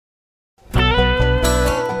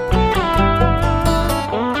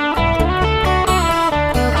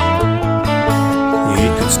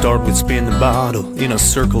start with spin the bottle in a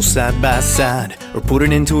circle side by side, or put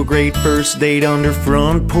it into a great first date under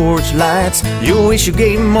front porch lights. You'll wish you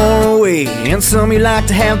gave more away, and some you like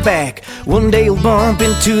to have back. One day you'll bump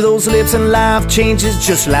into those lips and life changes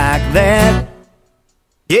just like that.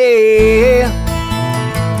 Yeah.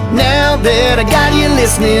 Now that I got you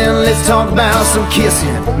listening, let's talk about some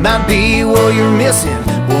kissing. Might be what you're missing.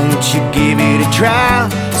 Won't you give it a try?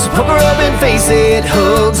 So pucker up and face it,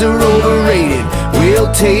 hugs are overrated.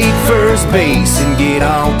 We'll take first base and get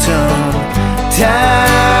all tongue-tied.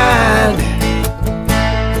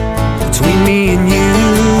 Between me and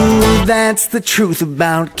you, that's the truth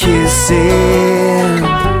about kissing.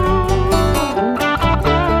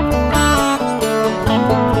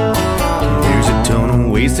 There's a ton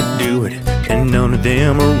of ways to do it, and none of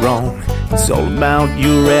them are wrong. It's all about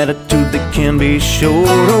your attitude that can be short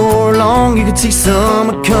or long. You can see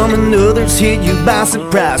some coming, others hit you by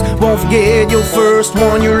surprise. Won't forget your first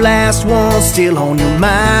one, your last one, still on your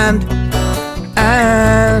mind.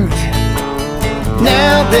 And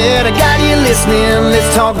now that I got you listening,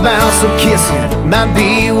 let's talk about some kissing. Might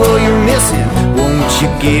be what you're missing. Won't you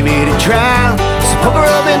give it a try? So pucker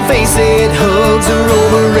up and face it, hugs are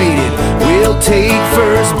overrated. We'll take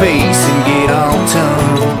first base and get all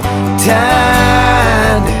tongue-tied.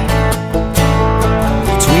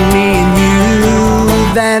 Between me and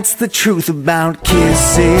you, that's the truth about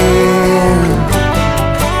kissing.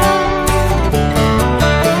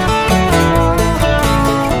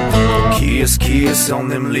 Kiss, kiss on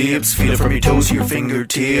them lips, feel it from your toes to your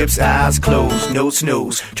fingertips. Eyes closed, nose,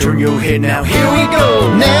 nose, turn your head now, here we go.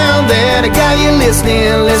 Now that I got you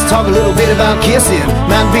listening, let's talk a little bit about kissing.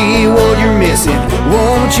 Might be what you're missing.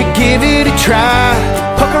 Won't you give it a try?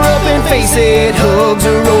 Pucker up and face it, hugs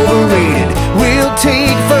are overrated. We'll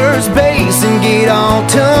take first base and get all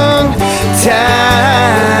tongue-tied.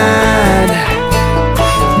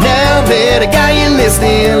 Now that I got you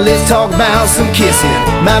listening, let's talk about some kissing.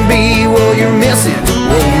 Might be what you're missing.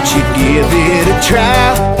 Won't you give it a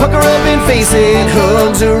try? Pucker up and face it,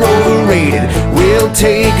 hugs are overrated. We'll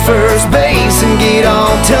take first base and get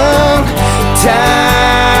all tongue-tied.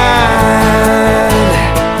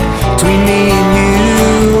 Between me and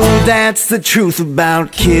you, that's the truth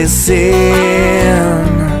about kissing.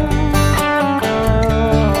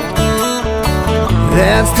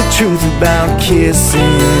 That's the truth about kissing.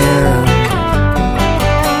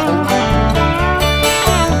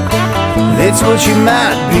 It's what you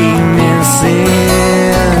might be missing.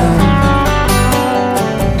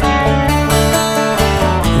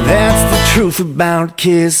 That's the truth about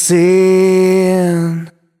kissing.